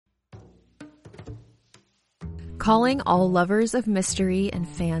Calling all lovers of mystery and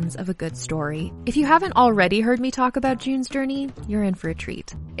fans of a good story. If you haven't already heard me talk about June's Journey, you're in for a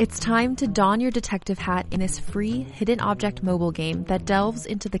treat. It's time to don your detective hat in this free hidden object mobile game that delves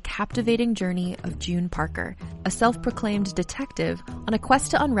into the captivating journey of June Parker, a self-proclaimed detective on a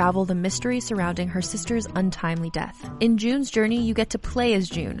quest to unravel the mystery surrounding her sister's untimely death. In June's Journey, you get to play as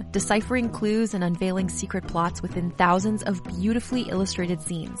June, deciphering clues and unveiling secret plots within thousands of beautifully illustrated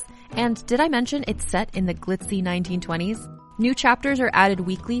scenes. And did I mention it's set in the glitzy 1920s? New chapters are added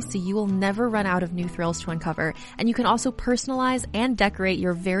weekly, so you will never run out of new thrills to uncover, and you can also personalize and decorate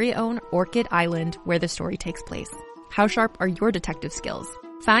your very own Orchid Island where the story takes place. How sharp are your detective skills?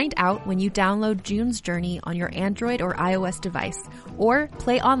 Find out when you download June's Journey on your Android or iOS device, or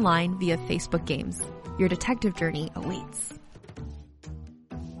play online via Facebook Games. Your detective journey awaits.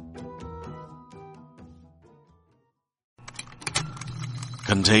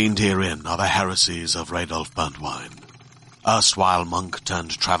 Contained herein are the heresies of Radolf Burntwine, erstwhile monk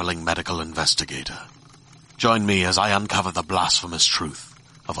turned traveling medical investigator. Join me as I uncover the blasphemous truth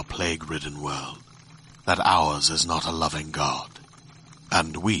of a plague-ridden world, that ours is not a loving God,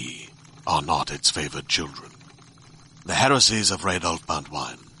 and we are not its favored children. The heresies of Radolf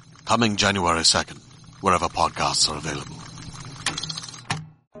Burntwine, coming January 2nd, wherever podcasts are available.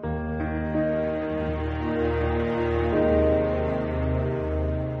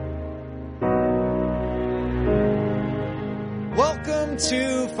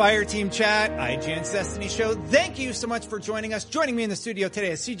 To Fireteam Chat, IGN's Destiny Show. Thank you so much for joining us. Joining me in the studio today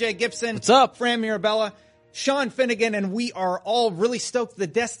is CJ Gibson. What's up? Fran Mirabella, Sean Finnegan, and we are all really stoked. The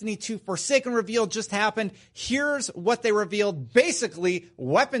Destiny 2 Forsaken reveal just happened. Here's what they revealed. Basically,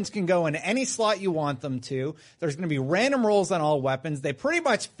 weapons can go in any slot you want them to. There's going to be random rolls on all weapons. They pretty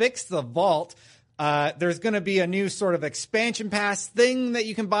much fixed the vault. There's going to be a new sort of expansion pass thing that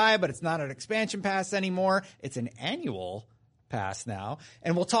you can buy, but it's not an expansion pass anymore. It's an annual pass now,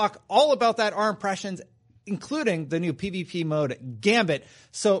 and we'll talk all about that, our impressions, including the new PvP mode Gambit.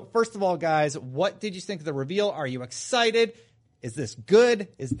 So first of all, guys, what did you think of the reveal? Are you excited? Is this good?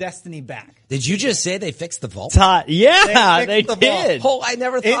 Is Destiny back? Did you just say they fixed the vault? Yeah, they did. Oh, I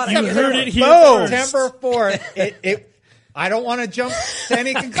never thought You heard it here first. September 4th. I don't want to jump to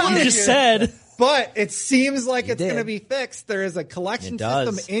any conclusion. You just said. But it seems like it's going to be fixed. There is a collection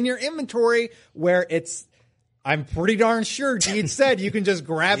system in your inventory where I'm pretty darn sure Deed said you can just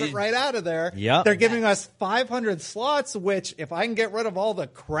grab it right out of there. Yep. They're giving us 500 slots, which if I can get rid of all the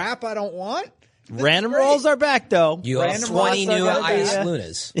crap I don't want. Random rolls are back, though. You have 20 new Ice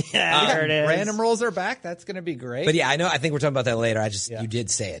Lunas. Yeah, there it is. Random rolls are back. That's going to be great. But yeah, I think we're talking about that later. You did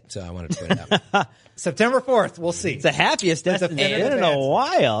say it, so I wanted to point it out. September 4th, we'll see. It's the happiest Destiny in a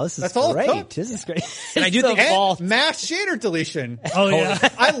while. This is great. This is great. And I do think mass shader deletion. Oh yeah,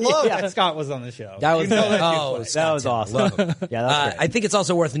 I love that Scott was on the show. That was that was awesome. Love him. Yeah, that's great. I think it's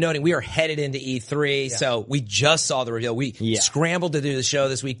also worth noting we are headed into E3, so we just saw the reveal. We scrambled to do the show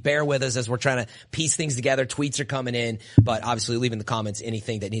this week. Bear with us as we're trying to piece things together. Tweets are coming in, but obviously leave in the comments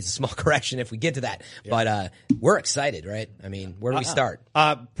anything that needs a small correction if we get to that. Yeah. But we're excited, right? I mean, where do we start?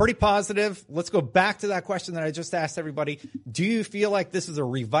 Pretty positive. Let's go back to that question that I just asked everybody. Do you feel like this is a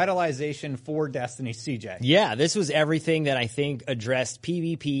revitalization for Destiny, CJ? Yeah, this was everything that I think addressed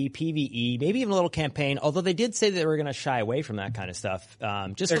PvP, PvE, maybe even a little campaign, although they did say that they were going to shy away from that kind of stuff.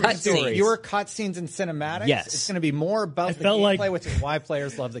 Just cutscenes. Fewer cutscenes and cinematics. Yes. It's going to be more about the gameplay, which is why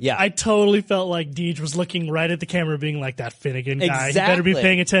players love the game. Yeah, I totally felt like Deej was looking right at the camera being like, that Finnegan guy. Exactly. You better be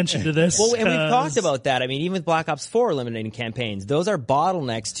paying attention to this. Well, and we've talked about that. I mean, even with Black Ops 4 eliminating campaigns, those are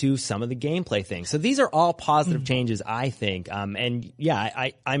bottlenecks to some of the gameplay things. So these are all positive changes, I think. And yeah,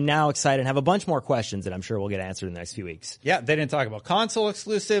 I'm now excited and have a bunch more questions that I'm sure will get answered in the next few weeks. Yeah, they didn't talk about console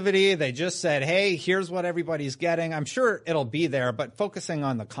exclusivity. They just said, hey, here's what everybody's getting. I'm sure it'll be there, but focusing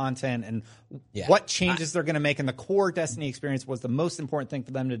on the content and what changes they're going to make in the core Destiny experience was the most important thing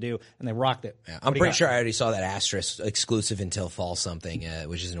for them to do, and they rocked it. Yeah, I'm pretty sure I already saw that asterisk exclusive until fall something,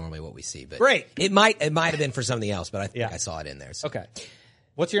 which is normally what we see. But great. It might have been for something else, but I think I saw it in there. So. Okay.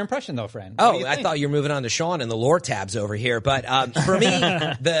 What's your impression, though, friend? Oh, I thought you were moving on to Sean and the lore tabs over here. But for me,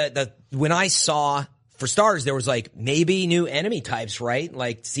 when I saw, for starters, there was like maybe new enemy types, right?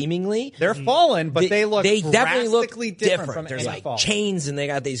 Like seemingly they're fallen, but they definitely look different. From There's like fallen. chains, and they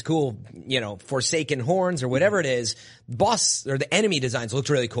got these cool, Forsaken horns or whatever it is. Boss or the enemy designs looked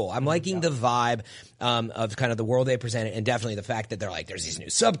really cool. I'm liking the vibe of kind of the world they presented, and definitely the fact that they're like, there's these new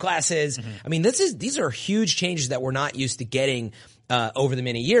subclasses. Mm-hmm. I mean, these are huge changes that we're not used to getting over the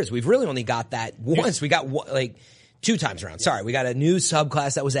many years. We've really only got that once. We got 2 times around. Sorry, we got a new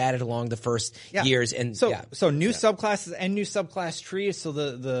subclass that was added along the first years, and so new subclasses and new subclass trees. So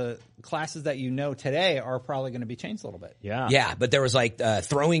the classes that you know today are probably going to be changed a little bit. Yeah, but there was like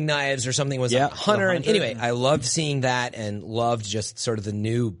throwing knives or something was like hunter. And anyway, I loved seeing that and loved just sort of the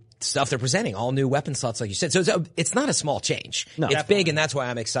new stuff they're presenting, all new weapon slots, like you said. So it's not a small change. No, it's big, and that's why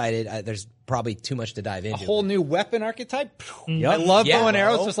I'm excited. There's probably too much to dive into. A whole new weapon archetype. I love bow and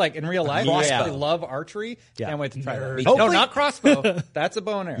arrows, just like in real life. I love archery. Can't wait to try that. No, not crossbow. That's a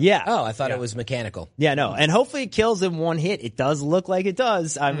bow and arrow. Yeah. Oh, I thought it was mechanical. Yeah, no. And hopefully it kills in one hit. It does look like it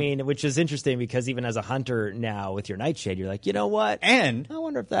does. I mean, which is interesting because even as a hunter now with your Nightshade, you're like, you know what? And I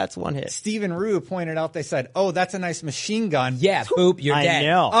wonder if that's one hit. Stephen Rue pointed out, they said, oh, that's a nice machine gun. Yeah, boop, you're dead. I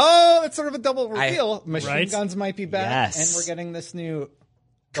know. Oh, it's sort of a double reveal. Machine guns might be back, and we're getting this new...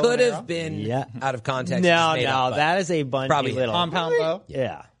 Could have been out of context. No, that is a bunch little compound bow.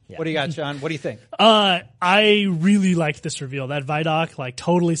 Yeah. What do you got, Sean? What do you think? I really liked this reveal. That Vidoc like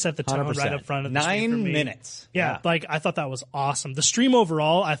totally set the tone 100%. right up front of the stream for 9 me. minutes. Yeah, like I thought that was awesome. The stream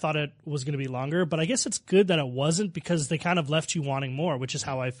overall, I thought it was going to be longer, but I guess it's good that it wasn't because they kind of left you wanting more, which is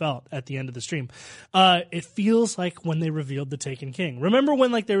how I felt at the end of the stream. It feels like when they revealed the Taken King. Remember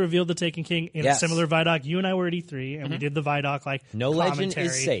when like they revealed the Taken King in a similar Vidoc? You and I were at E3 and we did the Vidoc like No commentary. Legend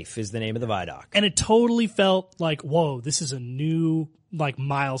is Safe is the name of the Vidoc. And it totally felt like, whoa, this is a new like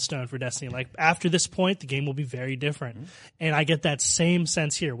milestone for Destiny. Like after this point, the game will be very different. And I get that same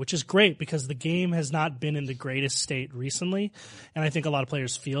sense here, which is great because the game has not been in the greatest state recently. And I think a lot of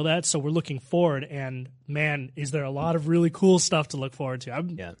players feel that. So we're looking forward, and man, is there a lot of really cool stuff to look forward to.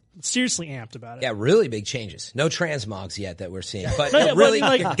 I'm seriously amped about it. Yeah, really big changes. No transmogs yet that we're seeing, but No, really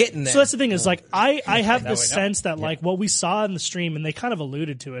like, you're getting there. So that's the thing is like I have this sense that like what we saw in the stream, and they kind of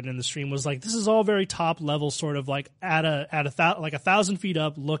alluded to it in the stream, was like this is all very top level, sort of like at a 1,000 feet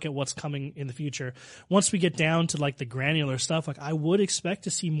up look at what's coming in the future. Once we get down to like the granular stuff, like I would expect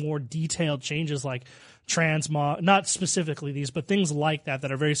to see more detailed changes like transmog, not specifically these, but things like that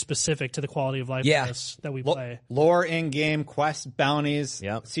are very specific to the quality of life that we play. Lore in-game, quests, bounties.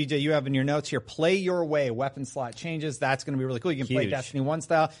 Yep. CJ, you have in your notes here, play your way, weapon slot changes. That's going to be really cool. You can play Destiny 1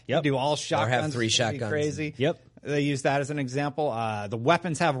 style. You can do all shotguns. Or have 3 shotguns. Crazy. Yep. They use that as an example. The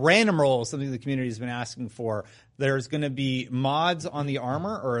weapons have random rolls, something the community has been asking for. There's going to be mods on the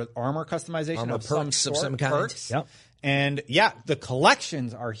armor or armor customization Armor of perks some of sort. some kind. Perks. Yep. And yeah, the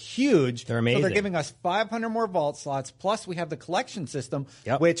collections are huge. They're amazing. So they're giving us 500 more vault slots. Plus we have the collection system,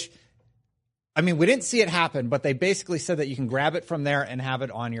 which, I mean, we didn't see it happen, but they basically said that you can grab it from there and have it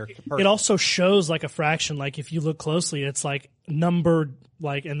on your person. It also shows like a fraction. Like if you look closely, it's like numbered,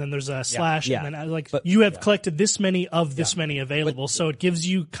 like, and then there's a slash, and then like you have collected this many of this many available. So it gives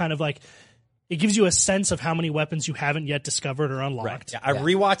you kind of like, it gives you a sense of how many weapons you haven't yet discovered or unlocked. Right. Yeah, I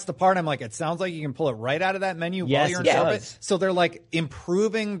rewatched the part. I'm like, it sounds like you can pull it right out of that menu while you're in orbit. So they're like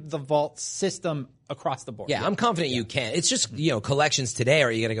improving the vault system across the board. Yeah, I'm confident you can. It's just, collections today.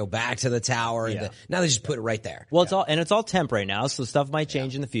 Are you going to go back to the tower? And now they just put it right there. Well, it's all temp right now, so stuff might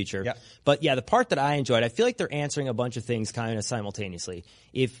change in the future. Yeah. But yeah, the part that I enjoyed, I feel like they're answering a bunch of things kind of simultaneously.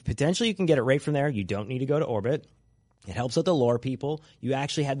 If potentially you can get it right from there, you don't need to go to orbit. It helps with the lore people. You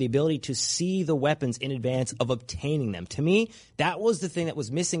actually have the ability to see the weapons in advance of obtaining them. To me, that was the thing that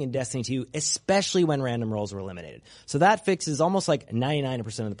was missing in Destiny 2, especially when random rolls were eliminated. So that fixes almost like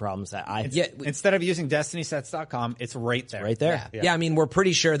 99% of the problems that I... Instead of using DestinySets.com, it's right there. Right there. Yeah, I mean, we're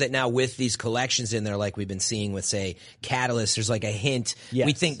pretty sure that now with these collections in there, like we've been seeing with, say, Catalyst, there's like a hint. Yes.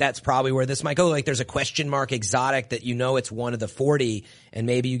 We think that's probably where this might go. Like there's a question mark exotic that it's one of the 40, and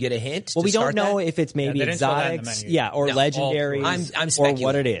maybe you get a hint. Well, we don't know if it's maybe exotics. Or legendaries, I'm or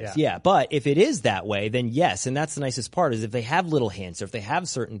what it is. Yeah. But if it is that way, then yes, and that's the nicest part is if they have little hints or if they have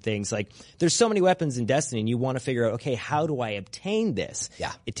certain things, like there's so many weapons in Destiny and you want to figure out, okay, how do I obtain this?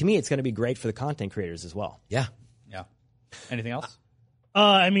 Yeah. To me, it's going to be great for the content creators as well. Yeah. Yeah. Anything else?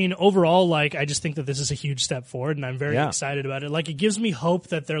 I mean, overall, like, I just think that this is a huge step forward, and I'm very excited about it. Like, it gives me hope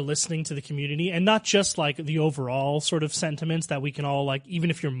that they're listening to the community, and not just, like, the overall sort of sentiments that we can all, like, even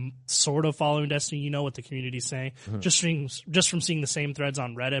if you're sort of following Destiny, you know what the community's saying, just from seeing the same threads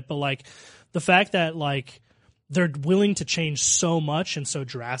on Reddit, but, like, the fact that, like, they're willing to change so much and so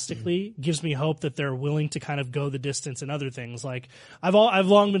drastically gives me hope that they're willing to kind of go the distance in other things. Like I've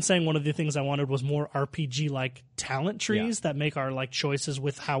long been saying one of the things I wanted was more RPG like talent trees that make our like choices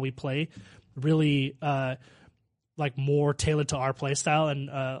with how we play really like more tailored to our play style and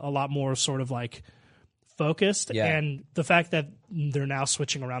a lot more sort of like focused. And the fact that they're now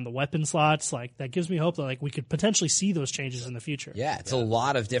switching around the weapon slots. Like that gives me hope that like we could potentially see those changes in the future. Yeah, it's a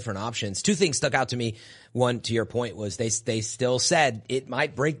lot of different options. Two things stuck out to me. One, to your point, was they still said it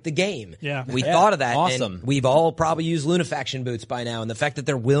might break the game. Yeah. We thought of that. Awesome. And we've all probably used Lunafaction boots by now. And the fact that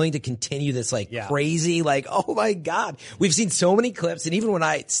they're willing to continue this crazy, like, oh my God. We've seen so many clips. And even when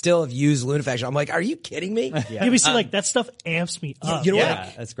I still have used Lunafaction, I'm like, are you kidding me? Yeah, we see like that stuff amps me up. You know Yeah,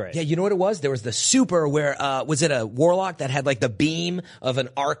 that's great. Yeah, you know what it was? There was the super where, was it a Warlock that had like the beam of an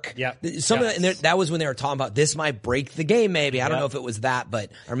arc? Yeah. That was when they were talking about this might break the game maybe. I don't know if it was that,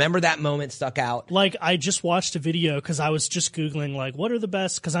 but I remember that moment stuck out. Like I just watched a video because I was just Googling like what are the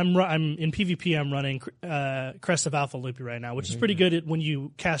best, because I'm in PvP, I'm running Crest of Alpha Loopy right now, which is pretty good at when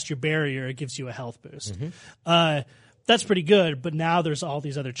you cast your barrier, it gives you a health boost. That's pretty good, but now there's all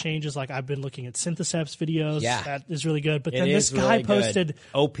these other changes. Like I've been looking at Syntheseps videos. Yeah. That is really good. But It then this is guy really good. posted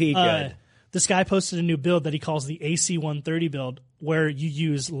OP good. This guy posted a new build that he calls the AC 130 build, where you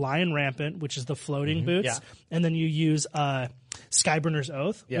use Lion Rampant, which is the floating boots, and then you use Skyburner's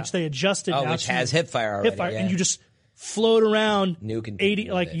Oath, which they adjusted. Oh, now which to has hipfire already. Hipfire, yeah. and you just float around. Nuke and 80,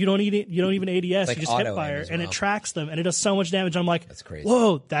 move like it. you don't even ADS, like you just auto aim hipfire, as and well. it tracks them, and it does so much damage. I'm like, That's crazy.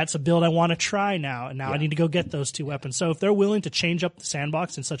 whoa, that's a build I want to try now, and now I need to go get those two weapons. So if they're willing to change up the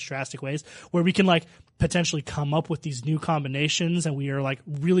sandbox in such drastic ways, where we can like potentially come up with these new combinations, and we are like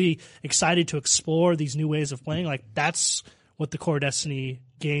really excited to explore these new ways of playing, like that's what the core Destiny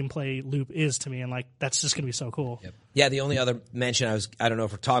gameplay loop is to me, and like that's just gonna be so cool. Yep. Yeah, the only other mention I don't know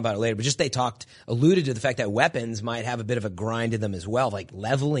if we're talking about it later, but just they alluded to the fact that weapons might have a bit of a grind in them as well, like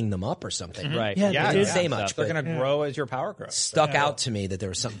leveling them up or something. Right. Yeah, I they didn't did. say much, They're but going to grow as your power grows. stuck out to me that there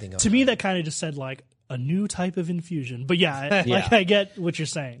was something going on. To me, that kind of just said like a new type of infusion. But yeah, like I get what you're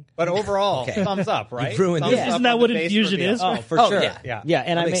saying. But overall, thumbs up, right? You ruined Thumbs it. up Isn't that on what the base infusion reveal. is? Oh, for Oh, sure. yeah. Yeah,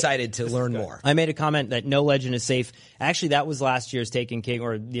 and I'm I excited to learn more. I made a comment that no legend is safe. Actually, that was last year's Taken King,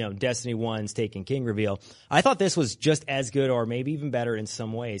 or Destiny 1's Taken King reveal. I thought this was just as good, or maybe even better in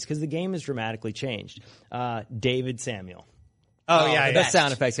some ways, because the game has dramatically changed. David Samuel. Oh, yeah, The yeah.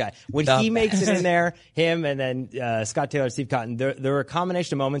 sound effects guy. When he makes it in there, him and then Scott Taylor, Steve Cotton, there were a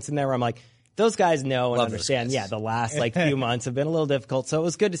combination of moments in there where I'm like, those guys know and Love those understand. guys. Yeah, the last few months have been a little difficult, so it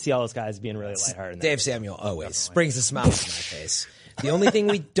was good to see all those guys being really lighthearted. Dave Samuel always brings a smile to my face. The only thing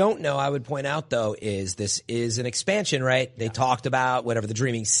we don't know, I would point out, though, is this is an expansion, right? They talked about whatever the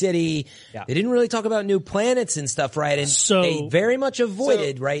Dreaming City. Yeah. They didn't really talk about new planets and stuff, right? And So- they very much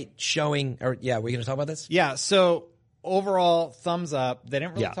avoided, right, showing. Or we're going to talk about this. Yeah, so overall, thumbs up. They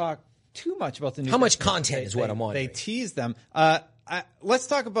didn't really talk too much about the new. How much Destiny. content is what I'm wondering. They teased them. Let's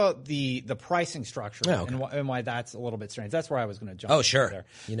talk about the pricing structure Oh, okay. and why that's a little bit strange. That's where I was going to jump. Oh, sure. There.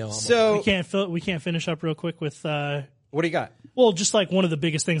 I'm So We can't finish up real quick with what do you got? well, just like one of the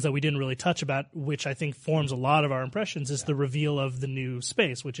biggest things that we didn't really touch about, which I think forms a lot of our impressions, is the reveal of the new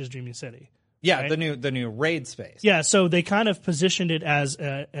space, which is Dreaming City. Yeah, Right? the new raid space. Yeah, so they kind of positioned it as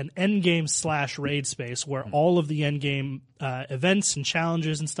an endgame / raid space where all of the endgame events and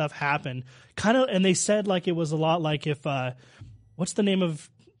challenges and stuff happen. Kind of, and they said like it was a lot like if what's the name of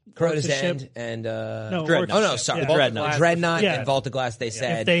Crota's the ship? End and Dreadnought. Oh no, sorry, Yeah. Dreadnought. Dreadnought Yeah. and Volta Glass. They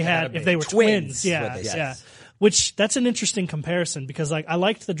said if they were twins, is what yeah, they said. yeah. Which that's an interesting comparison because like I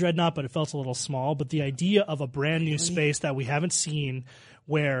liked the Dreadnought, but it felt a little small. But the idea of a brand new space that we haven't seen,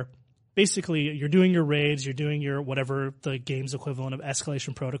 where basically you're doing your raids, you're doing your whatever the game's equivalent of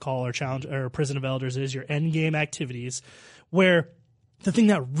Escalation Protocol or Challenge or Prison of Elders is, your end game activities, where the thing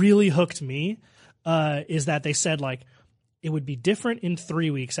that really hooked me is that they said like it would be different in 3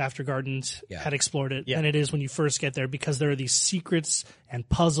 weeks after Gardens had explored it than it is when you first get there, because there are these secrets and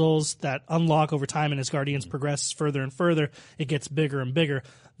puzzles that unlock over time, and as Guardians progress further and further, it gets bigger and bigger.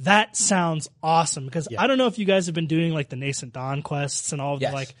 That sounds awesome, because I don't know if you guys have been doing like the Nascent Dawn quests and all of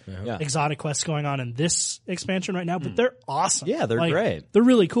the like exotic quests going on in this expansion right now, but they're awesome. Yeah, they're Like, great. They're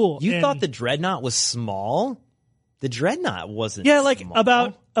really cool. You thought the Dreadnought was small? The Dreadnought wasn't. Yeah, like small.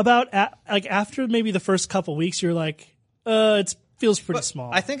 like after maybe the first couple weeks, you're like, it feels pretty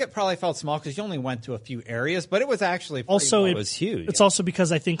small. I think it probably felt small because you only went to a few areas, but it was actually pretty Also, well. it was huge. It's also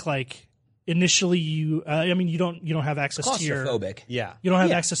because I think like initially you don't have access to your Claustrophobic. yeah. you don't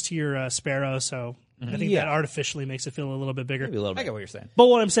have access to your Sparrow, so I think Yeah. that artificially makes it feel a little bit bigger. Maybe a little I bit. get what you're saying. But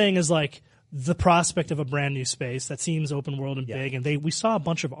what I'm saying is like the prospect of a brand new space that seems open world and big, and we saw a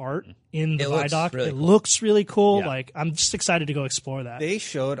bunch of art in the Vidoc. It looks really cool. Yeah. Like, I'm just excited to go explore that. They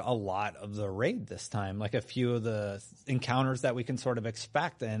showed a lot of the raid this time, like a few of the encounters that we can sort of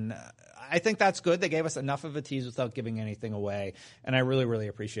expect, and I think that's good. They gave us enough of a tease without giving anything away, and I really, really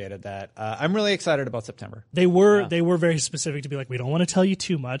appreciated that. I'm really excited about September. They were very specific to be like, we don't want to tell you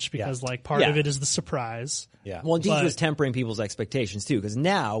too much because like part of it is the surprise. Yeah. Well, Deej was tempering people's expectations too, because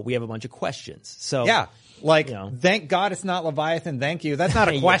now we have a bunch of questions. So yeah. Like, thank God it's not Leviathan. Thank you. That's not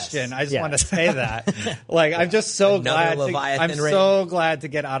a question. Yes. I just want to say that. Like, I'm just so glad. So glad to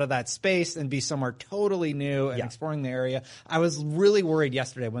get out of that space and be somewhere totally new and exploring the area. I was really worried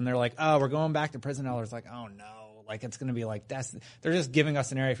yesterday when they're like, "Oh, we're going back to Prison Elders." Like, oh no, like it's going to be like Destiny. They're just giving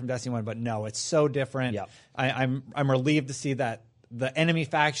us an area from Destiny 1, but no, it's so different. Yep. I'm relieved to see that the enemy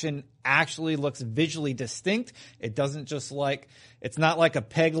faction actually looks visually distinct. It doesn't just it's not like a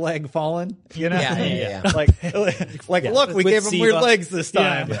peg leg fallen, you know? Yeah. Look, we gave them weird legs this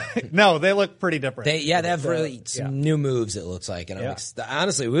time. Yeah. No, they look pretty different. They have really some new moves, it looks like. And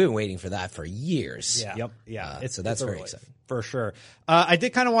honestly, we've been waiting for that for years. Yeah. Yep. Yeah. So that's very exciting. For sure. I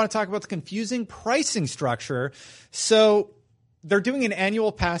did kind of want to talk about the confusing pricing structure. So they're doing an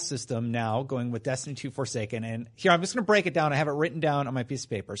annual pass system now, going with Destiny 2 Forsaken. And here, I'm just going to break it down. I have it written down on my piece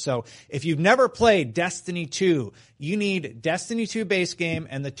of paper. So if you've never played Destiny 2, you need Destiny 2 base game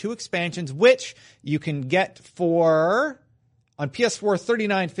and the 2 expansions, which you can get for on PS4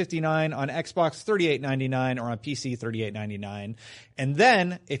 $39.59, on Xbox $38.99, or on PC $38.99. And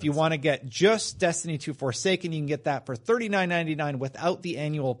then if you want to get just Destiny 2 Forsaken, you can get that for $39.99 without the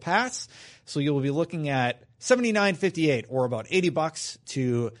annual pass. So you'll be looking at $79.58, or about $80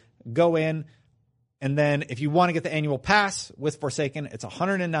 to go in. And then if you want to get the annual pass with Forsaken, it's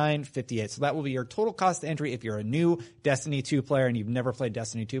 $109.58. So that will be your total cost of entry if you're a new Destiny 2 player and you've never played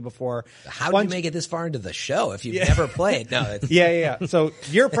Destiny 2 before. How did you make it this far into the show if you've never played? No. Yeah. So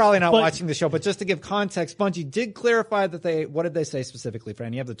you're probably not watching the show, but just to give context, Bungie did clarify that what did they say specifically,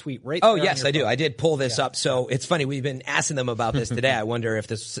 Fran? You have the tweet right there. Oh, yes, I do. I did pull this up. So it's funny. We've been asking them about this today. I wonder if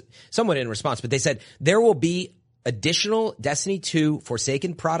this somewhat in response, but they said there will be additional Destiny 2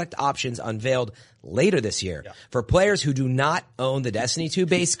 Forsaken product options unveiled later this year. For players who do not own the Destiny 2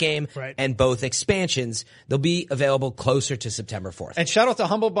 base game and both expansions, they'll be available closer to September 4th. And shout out to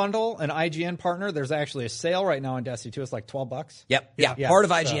Humble Bundle, an IGN partner. There's actually a sale right now on Destiny 2. It's like $12. Yep. Yeah. Part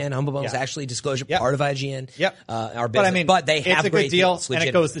of IGN. Humble Bundle is actually disclosure. Part of IGN. Yep. Our business. But they have it's a good deal and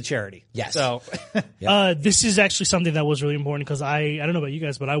it goes to charity. Yes. So this is actually something that was really important because I don't know about you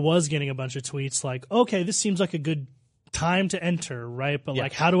guys, but I was getting a bunch of tweets like, okay, this seems like a good time to enter, right? But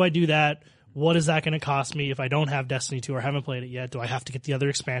like, how do I do that? What is that going to cost me if I don't have Destiny 2 or haven't played it yet? Do I have to get the other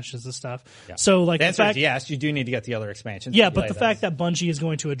expansions and stuff? Yeah. So like the answer is yes, you do need to get the other expansions. Yeah, but the fact that Bungie is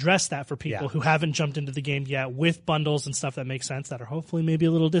going to address that for people who haven't jumped into the game yet with bundles and stuff that makes sense that are hopefully maybe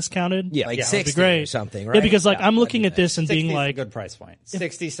a little discounted. Yeah, like 60 great. or something, right? Yeah, because like I'm looking at this and being like, a good price point.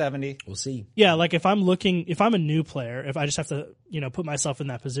 60, 70. We'll see. Yeah, like if I'm a new player, if I just have to, put myself in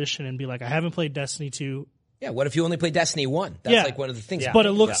that position and be like, I haven't played Destiny 2. Yeah, what if you only play Destiny 1? That's like one of the things. But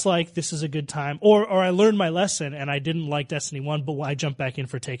it looks like this is a good time. Or I learned my lesson and I didn't like Destiny 1, but I jumped back in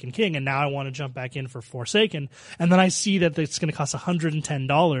for Taken King and now I want to jump back in for Forsaken. And then I see that it's going to cost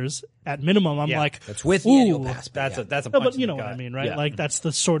 $110 at minimum. I'm like, that's with the annual pass. That's a no, but you know what I mean, right? Yeah. Like that's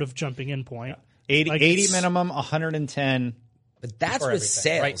the sort of jumping in point. 80 minimum, 110. But that's with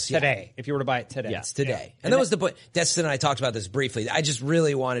sales. Right, today. If you were to buy it today. Yes, today. And that was the point. Destin and I talked about this briefly. I just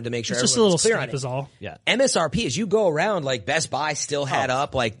really wanted to make sure it's just a little clear on snap is all. Yeah. MSRP, as you go around, like Best Buy still had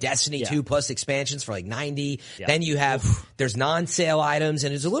up like Destiny 2 plus expansions for like 90. Yeah. Then you have, there's non-sale items,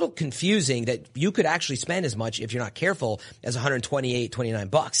 and it's a little confusing that you could actually spend as much if you're not careful as $128,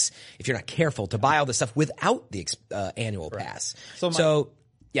 $29 if you're not careful to buy all this stuff without the annual pass. So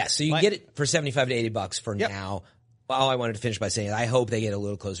you get it for $75 to $80 for now. All I wanted to finish by saying I hope they get a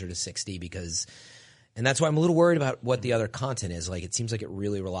little closer to 60 and that's why I'm a little worried about what the other content is. Like, it seems like it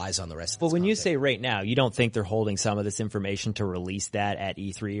really relies on the rest of this content. You say right now, you don't think they're holding some of this information to release that at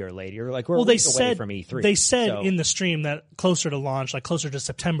E3 or later? Like, we're away from E3. They said in the stream that closer to launch, like closer to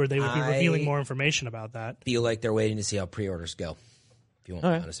September, they would be revealing more information about that. Feel like they're waiting to see how pre-orders go. If you want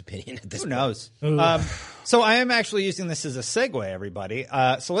my honest opinion at this point. Who knows? So I am actually using this as a segue, everybody.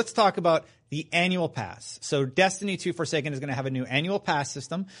 So let's talk about the annual pass. So Destiny 2 Forsaken is going to have a new annual pass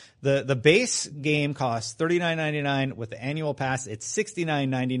system. The base game costs $39.99. With the annual pass, it's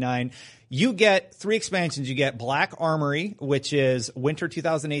 $69.99. You get 3 expansions. You get Black Armory, which is Winter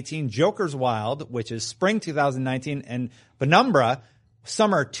 2018, Joker's Wild, which is Spring 2019, and Penumbra,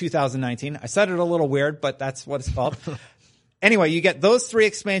 Summer 2019. I said it a little weird, but that's what it's called. Anyway, you get those 3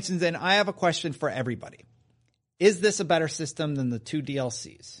 expansions, and I have a question for everybody. Is this a better system than the 2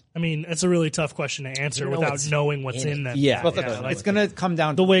 DLCs? I mean, it's a really tough question to answer without knowing what's in them. Yeah. It's going to come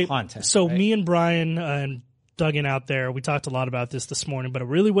down to content. So right? me and Brian and Duggan out there, we talked a lot about this morning, but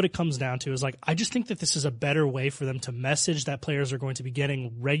really what it comes down to is I just think that this is a better way for them to message that players are going to be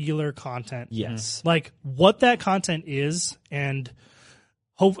getting regular content. Yes. What that content is, and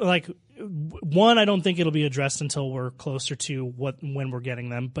hope one, I don't think it'll be addressed until we're closer to when we're getting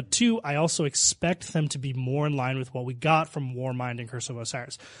them. But 2, I also expect them to be more in line with what we got from Warmind and Curse of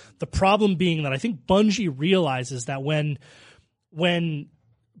Osiris. The problem being that I think Bungie realizes that when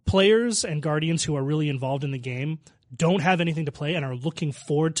players and Guardians who are really involved in the game don't have anything to play and are looking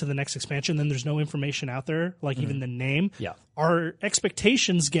forward to the next expansion, then there's no information out there, even the name. Yeah. Our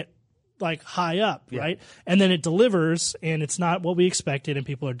expectations get high up, right? And then it delivers and it's not what we expected and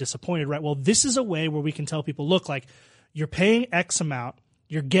people are disappointed, right? Well, this is a way where we can tell people, look, you're paying X amount,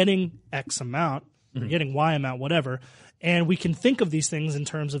 you're getting X amount, you're getting Y amount, whatever. And we can think of these things in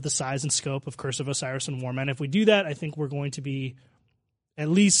terms of the size and scope of Curse of Osiris and Warmind. If we do that, I think we're going to be at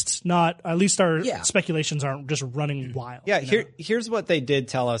least our speculations aren't just running wild. Yeah, here's what they did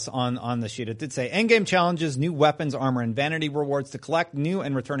tell us on the sheet. It did say endgame challenges, new weapons, armor, and vanity rewards to collect, new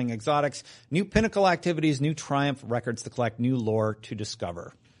and returning exotics, new pinnacle activities, new triumph records to collect, new lore to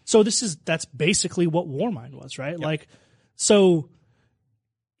discover. So that's basically what Warmind was, right? Yep. So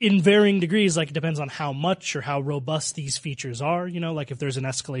in varying degrees, it depends on how much or how robust these features are, if there's an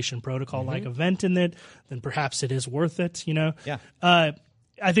escalation protocol event in it, then perhaps it is worth it, Yeah.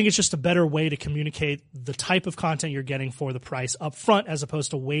 I think it's just a better way to communicate the type of content you're getting for the price up front as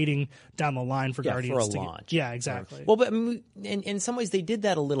opposed to waiting down the line for Guardians for a launch. Yeah, exactly. Well, but in some ways they did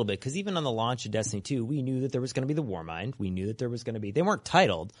that a little bit because even on the launch of Destiny 2, we knew that there was going to be the Warmind. We knew that there was going to be – they weren't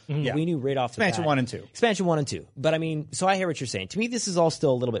titled. Mm-hmm. We knew right off the bat. Expansion 1 and 2. Expansion 1 and 2. But, so I hear what you're saying. To me, this is all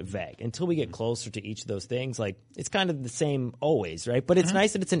still a little bit vague. Until we get closer to each of those things, it's kind of the same always, right? But it's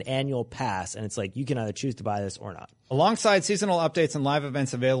nice that it's an annual pass and it's you can either choose to buy this or not. Alongside seasonal updates and live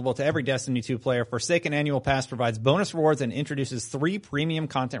events available to every Destiny 2 player, Forsaken Annual Pass provides bonus rewards and introduces 3 premium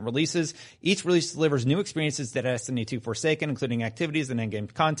content releases. Each release delivers new experiences to Destiny 2 Forsaken, including activities and in-game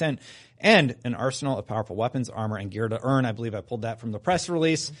content, and an arsenal of powerful weapons, armor, and gear to earn. I believe I pulled that from the press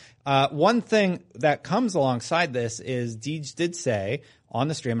release. One thing that comes alongside this is Deej did say on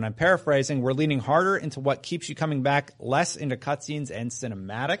the stream, and I'm paraphrasing, we're leaning harder into what keeps you coming back, less into cutscenes and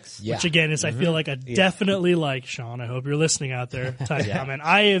cinematics. Yeah. Which again is, I feel definitely Sean, I hope you're listening out there, type comment.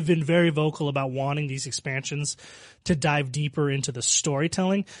 I have been very vocal about wanting these expansions to dive deeper into the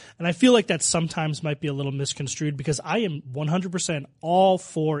storytelling. And I feel like that sometimes might be a little misconstrued because I am 100% all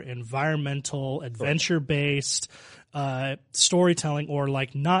for environmental, adventure-based, storytelling or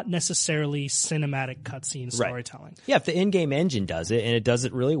not necessarily cinematic cutscene storytelling. Right. Yeah, if the in-game engine does it and it does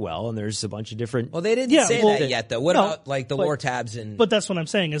it really well and there's a bunch of different... Well, they didn't say that yet though. What about the lore tabs and... But that's what I'm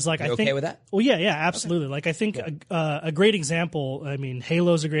saying is I think... okay with that? Well, yeah, absolutely. Okay. I think a great example,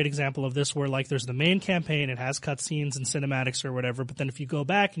 Halo's a great example of this where there's the main campaign, it has cutscenes and cinematics or whatever, but then if you go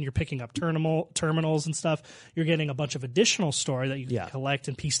back and you're picking up terminals and stuff, you're getting a bunch of additional story that you can collect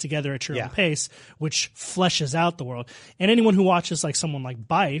and piece together at your own pace, which fleshes out the world. And anyone who watches someone like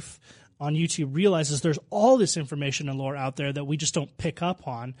Bife on YouTube realizes there's all this information and lore out there that we just don't pick up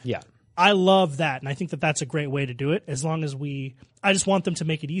on. Yeah. I love that, and I think that that's a great way to do it as long as I just want them to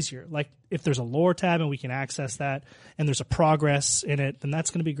make it easier. If there's a lore tab and we can access that and there's a progress in it, then that's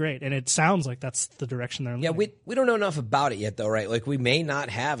going to be great. And it sounds like that's the direction they're leaning. Yeah, we don't know enough about it yet though, right? We may not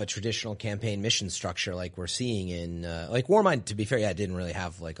have a traditional campaign mission structure like we're seeing in Warmind, to be fair, it didn't really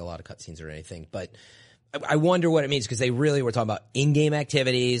have a lot of cutscenes or anything, but I wonder what it means because they really were talking about in-game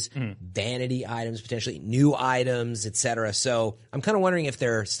activities, vanity items, potentially new items, etc. So I'm kind of wondering if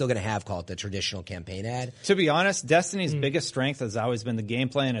they're still going to have, call it the traditional campaign ad. To be honest, Destiny's biggest strength has always been the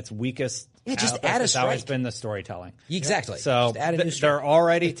gameplay and its weakest just add a strike. It's always been the storytelling. Exactly. So add a new they're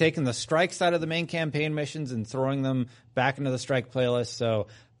already taking the strikes out of the main campaign missions and throwing them back into the strike playlist. So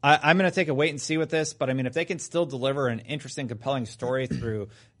I'm going to take a wait and see with this, but if they can still deliver an interesting, compelling story through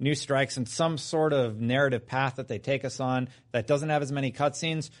new strikes and some sort of narrative path that they take us on that doesn't have as many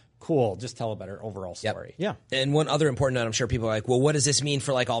cutscenes, cool. Just tell a better overall story. Yep. Yeah. And one other important note, I'm sure people are like, well, what does this mean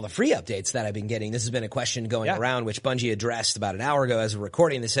for all the free updates that I've been getting? This has been a question going around, which Bungie addressed about an hour ago as we're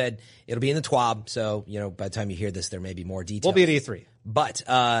recording. They said it'll be in the TWAB. So, by the time you hear this, there may be more details. We'll be at E3. But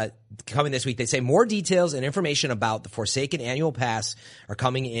coming this week, they say more details and information about the Forsaken Annual Pass are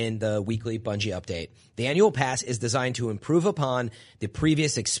coming in the weekly Bungie update. The Annual Pass is designed to improve upon the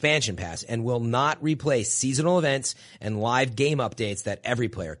previous expansion pass and will not replace seasonal events and live game updates that every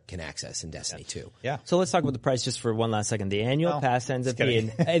player can access in Destiny 2. Yeah. So let's talk about the price just for one last second. The annual pass ends up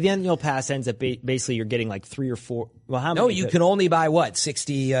being basically you're getting like 3 or 4. Well, how many? No, you can only buy what,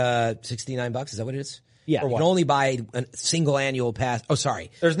 $69? Is that what it is? Yeah. Or you can only buy a single annual pass. Oh,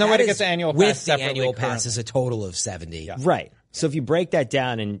 sorry. There's no way to get the annual pass with the separately annual pass currently. is a total of 70. Yeah. Right. So if you break that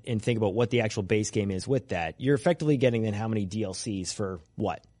down and think about what the actual base game is with that, you're effectively getting then how many DLCs for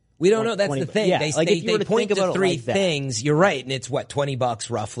what? We don't know. That's 20, the thing. yeah, They, like they, if you were they to point think to about it 3 like that. things. You're right, and it's what, $20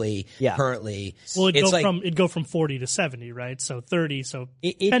 roughly currently. Well, it'd go It's from 40 to 70, right? So 30, so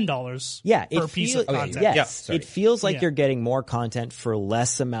 $10 per piece of content. Yes, Yeah, it feels like Yeah. you're getting more content for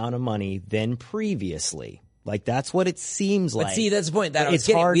less amount of money than previously. Like that's what it seems like. But see, that's the point. That I was it's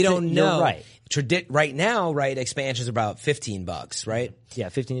getting. hard. We don't know. You're right. Right now, expansions are about $15, right? Yeah,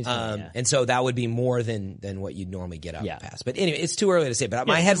 15 to 20. And so that would be more than what you'd normally get out Yeah. of the pass. But anyway, it's too early to say. But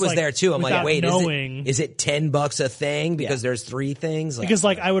my head it's was like, there too. I'm like, without wait, knowing- is it $10 a thing because there's 3 things? Because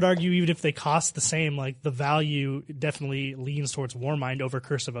I would argue even if they cost the same, like the value definitely leans towards Warmind over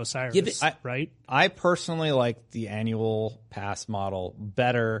Curse of Osiris, right? I personally like the annual pass model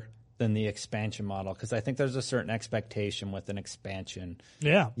better than the expansion model because I think there's a certain expectation with an expansion.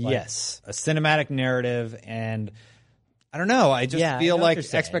 Yeah. Yes. A cinematic narrative, and I don't know. I just Yeah, I feel know what like you're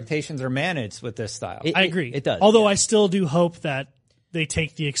saying. expectations are managed with this style. I agree. It does. Although I still do hope that they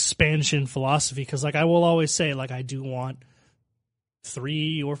take the expansion philosophy because, I will always say, I do want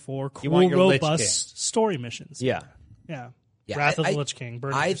 3 or 4 cool, want your Lich robust story missions. Yeah. Yeah. Yeah, Wrath of I- the Lich King,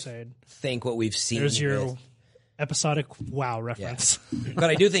 Burning I Crusade. think what we've seen. There's your with- episodic WoW reference. But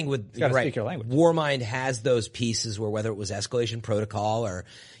I do think with gotta speak your language. Warmind has those pieces where whether it was escalation protocol or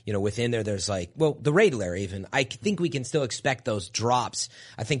within there's the raid lair even. I think we can still expect those drops.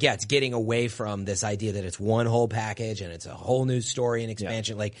 I think it's getting away from this idea that it's one whole package and it's a whole new story and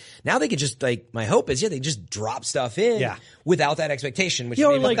expansion. Like now they could just my hope is they just drop stuff in without that expectation. Which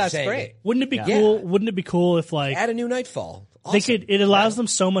maybe what that's you're saying, great. Wouldn't it be cool? Wouldn't it be cool if add a new Nightfall. they Awesome. could? It allows them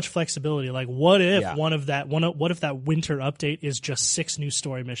so much flexibility. What if what if that winter update is just 6 new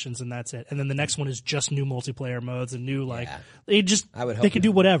story missions and that's it, and then the next one is just new multiplayer modes and new I would hope they could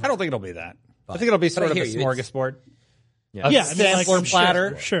do whatever. I don't think it'll be that. I think it'll be sort of a hear you. smorgasbord. Yeah, Sampler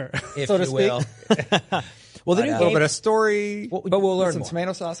platter. Sure. if so to you will. Well, the But, new A little game, bit of story, but we'll learn some more.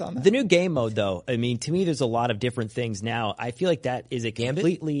 tomato sauce on that. the new game mode, though. I mean, to me, there's a lot of different things now. I feel like that is a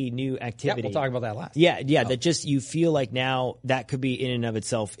completely new Yeah, activity. we'll talk about that last. Yeah. That just you feel like now that could be in and of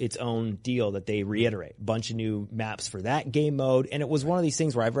itself its own deal that they reiterate. A bunch of new maps for that game mode, and it was one of these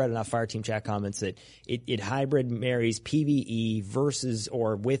things where I've read enough Fireteam chat comments that it hybrid marries PvE versus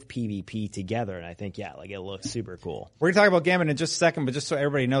or with PvP together, and I think it looks super cool. We're going to talk about Gambit in just a second, but just so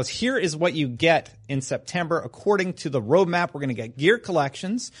everybody knows, here is what you get in September according to the roadmap. We're going to get gear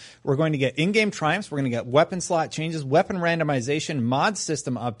collections. We're going to get in-game triumphs. We're going to get weapon slot changes, weapon randomization, mod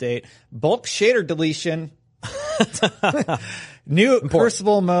system update, bulk shader deletion, new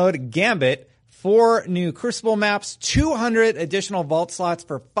Crucible mode, Gambit, 4 new Crucible maps, 200 additional vault slots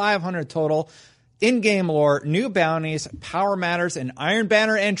for 500 total. In-game lore, new bounties, Power Matters, and Iron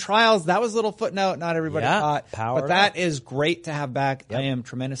Banner and Trials. That was a little footnote not everybody caught. Power but that is great to have back. I am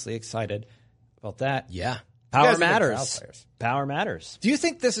tremendously excited about that. Yeah. Power guys are big Trials matters. players. Power matters. Do you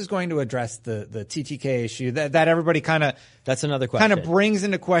think this is going to address the TTK issue that everybody kind of That's another question. brings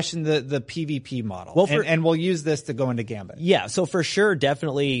into question the PvP model? Well, and we'll use this to go into Gambit. Yeah, so for sure,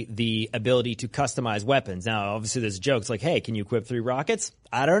 definitely the ability to customize weapons. Now, obviously, there's jokes like, hey, can you equip 3 rockets?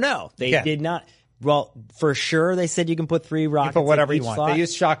 I don't know. They did not. Well, for sure, they said you can put 3 rockets. You put whatever in you each want. slot. They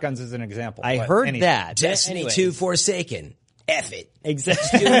use shotguns as an example. I but heard anything. that. Destiny Anyways. 2 Forsaken. F it.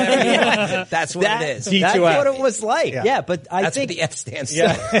 Exactly. Do whatever you want. That's what it is. That's D2F. what it was like. Yeah, but I That's think what the F stands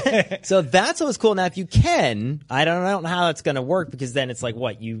for. so. That's what was cool. Now, if you can, I don't know how that's going to work because then it's like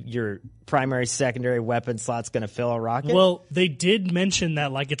what your primary, secondary weapon slot's going to fill a rocket. Well, they did mention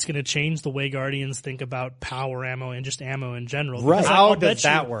that it's going to change the way Guardians think about power ammo and just ammo in general. Right. Because How I'll does bet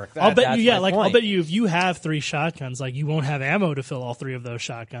that you- work? I'll bet That's you, my I'll point. bet you if you have 3 shotguns, you won't have ammo to fill all 3 of those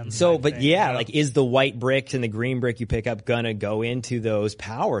shotguns. So, type but thing, yeah, you know? is the white brick and the green brick you pick up gonna go into those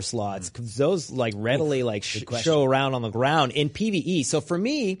power slots? Because those readily show around on the ground in PvE. So for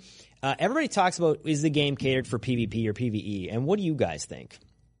me, everybody talks about is the game catered for PvP or PvE, and what do you guys think?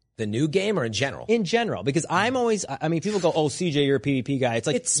 The new game or in general? In general, because I'm always, people go, oh, CJ, you're a PvP guy. It's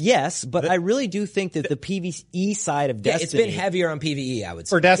like, yes, but I really do think that the PvE side of Yeah, Destiny. it's been heavier on PvE, I would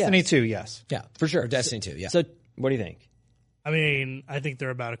say. For Destiny 2, yes. Yeah, for sure. For Destiny 2, yeah. So, what do you think? I think they're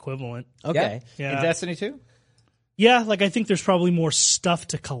about equivalent. Okay. Yeah. In Destiny 2? Yeah, like I think there's probably more stuff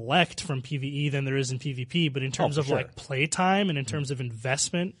to collect from PvE than there is in PvP, but in terms of like play time and in terms of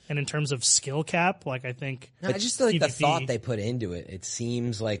investment and in terms of skill cap, like I think I just feel like the PvP thought they put into it, it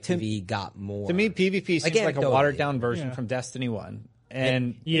seems like PvE got more. To me, PvP seems like a anecdotally. watered down version from Destiny 1.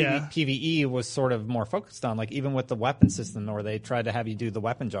 And PvE was sort of more focused on, like, even with the weapon system, or they tried to have you do the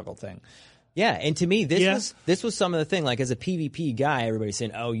weapon juggle thing. Yeah, and to me, this was some of the thing. Like, as a PvP guy, everybody's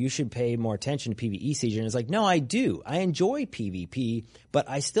saying, "Oh, you should pay more attention to PvE, CJ." And it's like, no, I do. I enjoy PvP, but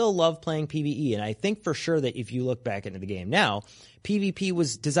I still love playing PvE. And I think for sure that if you look back into the game now, PvP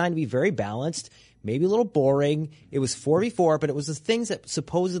was designed to be very balanced, maybe a little boring. It was 4v4, but it was the things that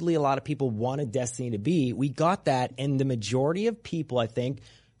supposedly a lot of people wanted Destiny to be. We got that, and the majority of people, I think,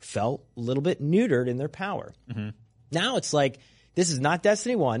 felt a little bit neutered in their power. Mm-hmm. Now it's like, this is not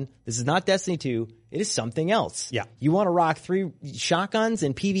Destiny 1. This is not Destiny 2. It is something else. Yeah. You want to rock 3 shotguns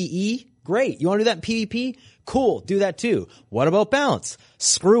in PvE? Great. You want to do that in PvP? Cool. Do that too. What about balance?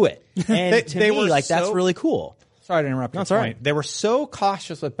 Screw it. And to me, like, that's really cool. Sorry to interrupt your point. They were so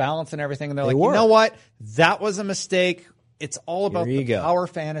cautious with balance and everything, and they're like, were. you know what? That was a mistake. It's all about Here you the go. power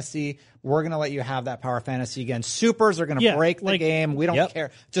fantasy. We're going to let you have that power fantasy again. Supers are going to break the game. We don't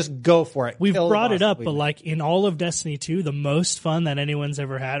care. Just go for it. We've brought it up, but like in all of Destiny 2, the most fun that anyone's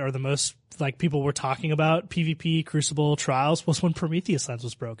ever had, or the most like people were talking about PvP, Crucible, Trials, was when Prometheus Lens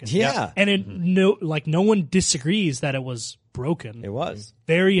was broken. Yeah. And no one disagrees that it was broken. It was.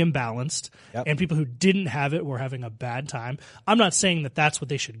 Very imbalanced. Yep. And people who didn't have it were having a bad time. I'm not saying that that's what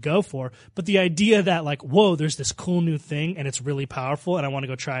they should go for, but the idea that like, whoa, there's this cool new thing and it's really powerful and I want to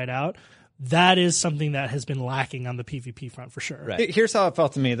go try it out, that is something that has been lacking on the PvP front for sure. Right. Here's how it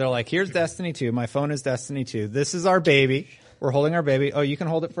felt to me. They're like, here's Destiny 2. My phone is Destiny 2. This is our baby. We're holding our baby. Oh, you can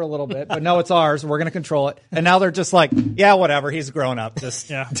hold it for a little bit, but no, it's ours. We're going to control it. And now they're just like, yeah, whatever. He's grown up.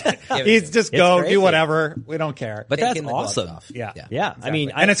 Just, he's just go crazy. do whatever. We don't care. But that's awesome. Yeah. Exactly. I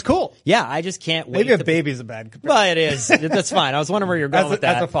mean, and it's cool. Yeah, I just can't wait. Maybe a baby's a bad comparison. Well, it is. That's fine. I was wondering where you're going with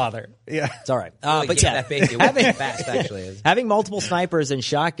that. As a father. Yeah. It's all right. But yeah, that baby was fast actually. Having multiple snipers and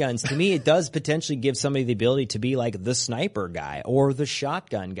shotguns, to me, it does potentially give somebody the ability to be like the sniper guy or the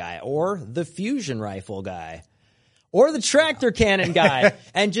shotgun guy or the fusion rifle guy. Or the tractor cannon guy,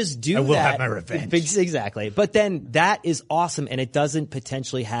 and just do that. I will have my revenge. Exactly. But then that is awesome, and it doesn't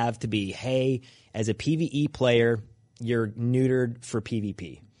potentially have to be, hey, as a PvE player, you're neutered for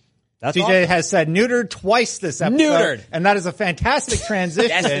PvP. That's CJ awesome. has said neutered twice this episode. Neutered. And that is a fantastic transition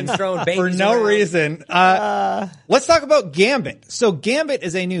Destin's throwing for babies no around. reason. Let's talk about Gambit. So Gambit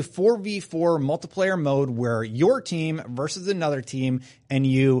is a new 4v4 multiplayer mode where your team versus another team, and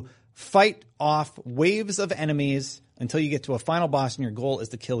you fight off waves of enemies until you get to a final boss, and your goal is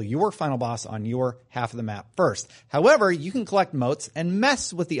to kill your final boss on your half of the map first. However, you can collect motes and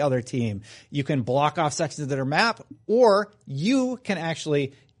mess with the other team. You can block off sections of their map, or you can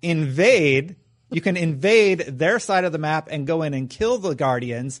actually invade. You can invade their side of the map and go in and kill the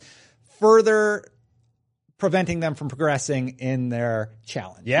Guardians, further preventing them from progressing in their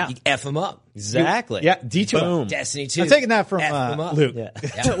challenge. Yeah. You F them up. Exactly. Yeah, D2. Boom. Destiny 2. I'm taking that from F them up. Luke.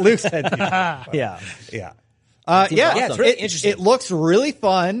 Yeah. Luke said Yeah. yeah. awesome. It's really interesting. It looks really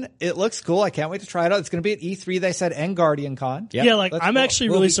fun. It looks cool. I can't wait to try it out. It's going to be at E3, they said, and Guardian Con. Yep. Yeah, like That's I'm cool. actually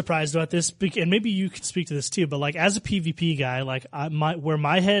really surprised about this, and maybe you can speak to this too. But like as a PvP guy, like where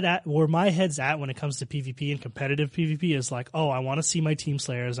my head's at when it comes to PvP and competitive PvP is like, oh, I want to see my team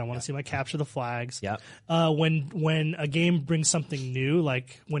slayers, I want to see my capture the flags. Yeah. When a game brings something new,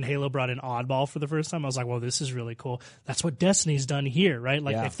 like when Halo brought in Oddball for the first time, I was like, well, this is really cool. That's what Destiny's done here, right?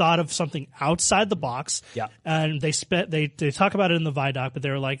 Like they thought of something outside the box. Yeah. And they talk about it in the Vidoc, but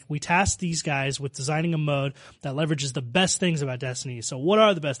they're like, we tasked these guys with designing a mode that leverages the best things about Destiny. So what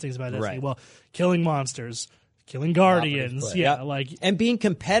are the best things about Destiny? Right. Well, killing monsters, killing Guardians, And being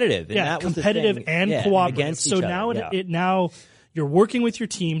competitive. And that was competitive the thing. and Yeah, cooperative. against So each now other. it now you're working with your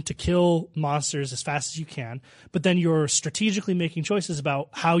team to kill monsters as fast as you can, but then you're strategically making choices about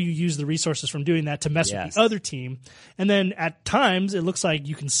how you use the resources from doing that to mess with the other team. And then at times it looks like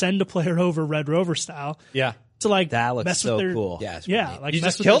you can send a player over Red Rover style. Yeah. To like That looks mess so with their, cool. Yeah, it's yeah, really like You mess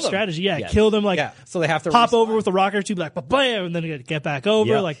just with kill their them. strategy. Yeah, Yeah. kill them. Like So they have to pop respawn. over with a rocket or two, be like bam, and then get back over.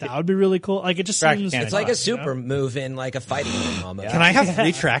 Yeah. Like that would be really cool. Like it just Track seems cannon. It's like a fun, super move in like a fighting game almost. Can I have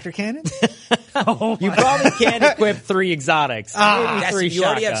 3 tractor cannons? You probably can't equip 3 exotics. Maybe 3 You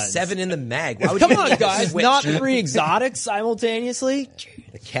already have shotguns. 7 in the mag. Why would Come you on, need to guys. switch? Not 3 exotics simultaneously?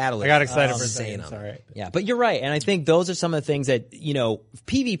 The catalyst. I got excited for a saying second. Sorry. Yeah, but you're right. And I think those are some of the things that,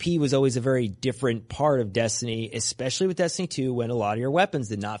 PvP was always a very different part of Destiny, especially with Destiny 2 when a lot of your weapons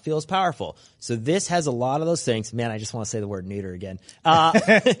did not feel as powerful. So this has a lot of those things. Man, I just want to say the word neuter again.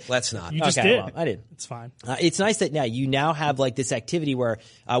 Let's not. You just Okay, did. well, I did. It's fine. It's nice that now you now have like this activity where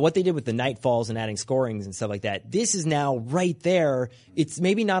what they did with the Nightfalls and adding scorings and stuff like that, this is now right there. It's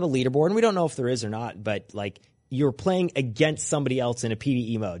maybe not a leaderboard, and we don't know if there is or not, but like you're playing against somebody else in a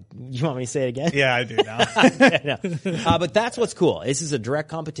PvE mode. You want me to say it again? Yeah, I do now. But that's what's cool. This is a direct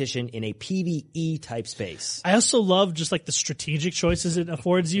competition in a PvE type space. I also love just like the strategic choices it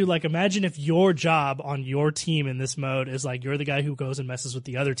affords you. Like imagine if your job on your team in this mode is like you're the guy who goes and messes with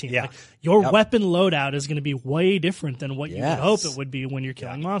the other team. Yeah. Like, your weapon loadout is going to be way different than what you would Yes. hope it would be when you're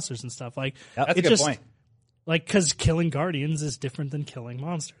killing monsters and stuff. Like That's a it good just, point. Like, because killing guardians is different than killing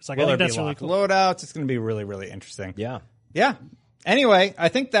monsters. Like, Will I think there that's be really locked cool. loadouts? It's going to be really, really interesting. Yeah. Yeah. Anyway, I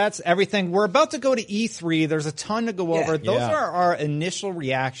think that's everything. We're about to go to E3. There's a ton to go over. Those Yeah. are our initial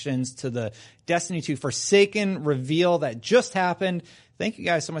reactions to the Destiny 2 Forsaken reveal that just happened. Thank you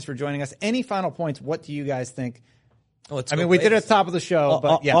guys so much for joining us. Any final points? What do you guys think? I mean, we did it at the top of the show,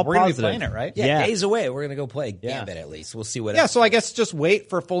 but yeah, all we're going to be positive. playing it, right? Yeah, days away. We're going to go play Yeah. Gambit at least. We'll see what Yeah, else. so I guess just wait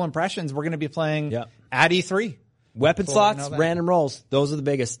for full impressions. We're going to be playing Yeah. at E3. Weapon Cool, slots, know that. random rolls. Those are the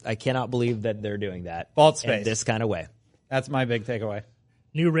biggest. I cannot believe that they're doing that. Vault in space. this kind of way. That's my big takeaway.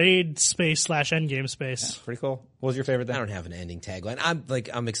 New raid space / endgame space. Pretty cool. What was your favorite I thing? don't have an ending tagline.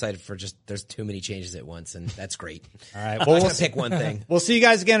 I'm excited for just there's too many changes at once, and that's great. All right. I'm Well, going to pick one thing. we'll see you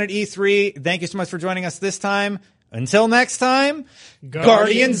guys again at E3. Thank you so much for joining us this time. Until next time,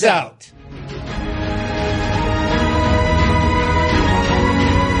 Guardians out.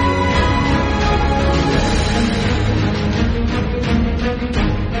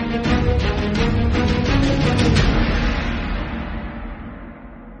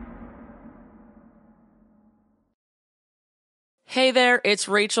 Hey there, it's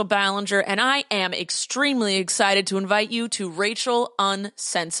Rachel Ballinger, and I am extremely excited to invite you to Rachel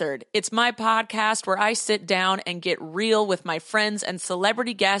Uncensored. It's my podcast where I sit down and get real with my friends and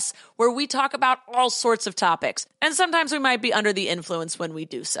celebrity guests, where we talk about all sorts of topics. And sometimes we might be under the influence when we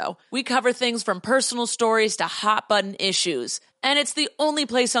do so. We cover things from personal stories to hot button issues. And it's the only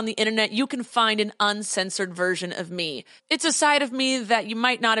place on the internet you can find an uncensored version of me. It's a side of me that you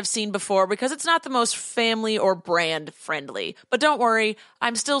might not have seen before because it's not the most family or brand friendly. But don't worry,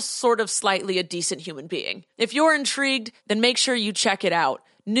 I'm still sort of slightly a decent human being. If you're intrigued, then make sure you check it out.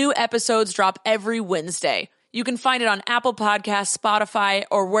 New episodes drop every Wednesday. You can find it on Apple Podcasts, Spotify,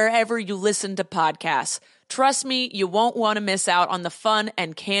 or wherever you listen to podcasts. Trust me, you won't want to miss out on the fun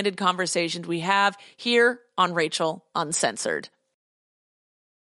and candid conversations we have here on Rachel Uncensored.